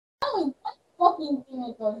fucking thing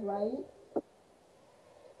that goes right.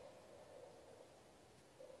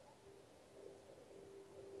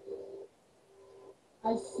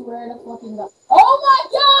 I swear to fucking God. Oh my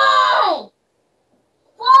God!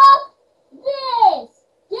 Fuck this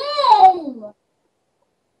game!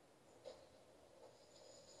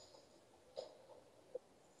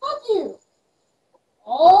 Fuck you!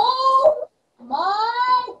 Oh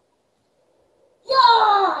my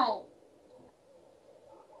God!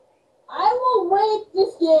 I will rate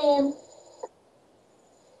this game.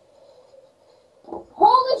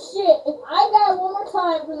 Holy shit, if I die one more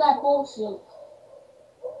time from that bullshit.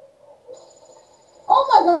 Oh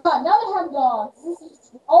my God, now they have dogs.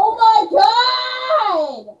 Oh my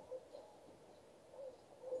God!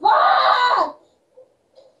 Fuck!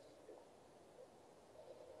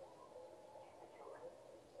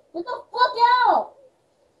 Get the fuck out!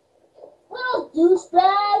 Little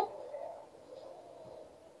douchebag!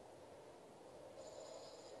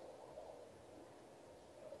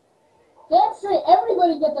 Damn straight,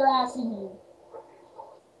 everybody get their ass in here.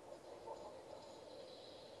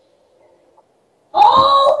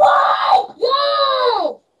 Oh my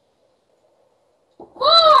God!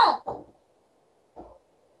 Fuck!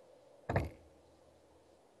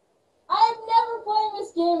 I am never playing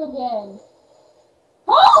this game again.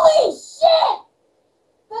 Holy shit!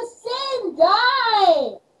 The same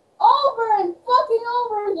guy! Over and fucking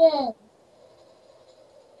over again!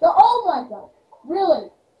 Oh my God. Really?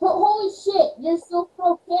 But holy shit, you're still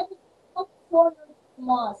pro camping corner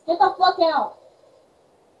moss. Get the fuck out.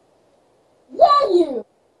 Yeah, you!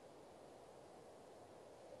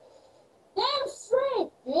 Damn straight,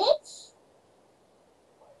 bitch!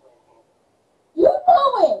 You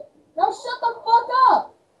know it! Now shut the fuck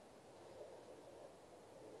up!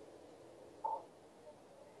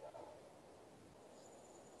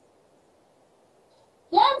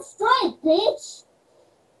 Damn straight, bitch!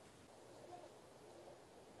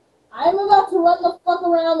 I'm about to run the fuck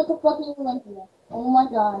around with the fucking Olympia. Oh my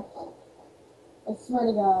God. I swear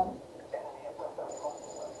to God.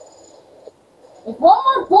 If one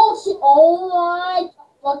more bullshit, oh my,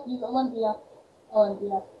 fuck you, Olympia.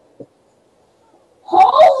 Olympia.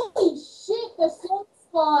 Holy shit, the same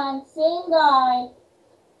spawn, same guy.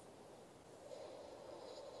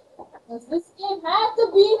 Does this game have to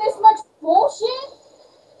be this much bullshit?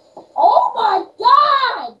 Oh my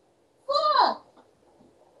God! Fuck!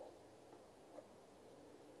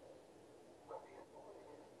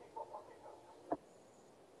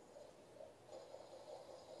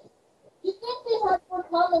 You think they have more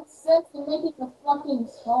common sense than making the fucking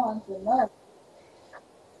spawns, but no.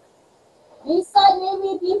 Eastside, maybe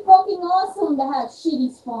it'd be fucking awesome to have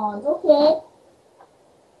shitty spawns, okay?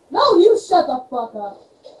 No, you shut the fuck up.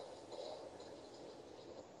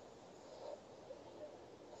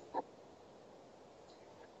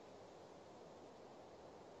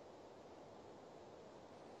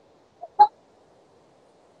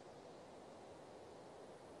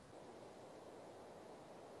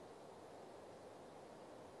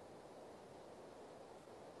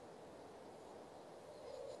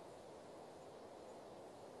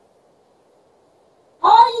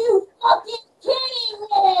 Are you fucking kidding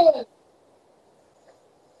me?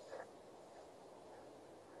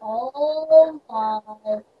 Oh my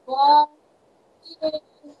fucking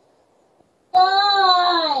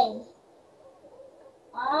God!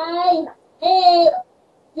 I hate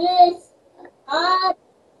this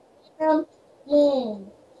goddamn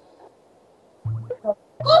game.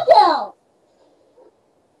 Fuck out!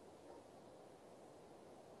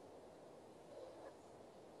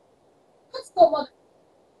 Let's go, mother.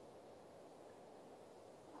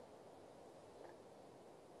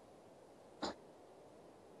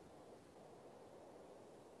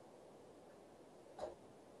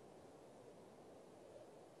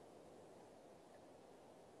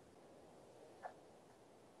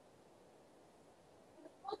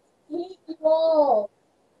 People.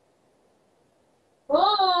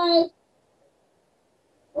 Bye.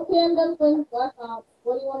 Okay, I'm done playing Black Ops.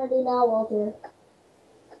 What do you want to do now, Walter?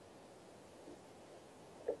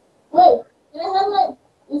 Wait, can I have my...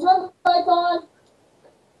 You turn the lights on?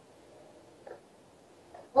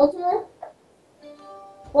 Walter?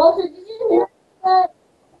 Walter, did you hear that?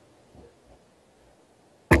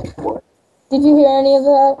 Did you hear any of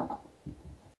that?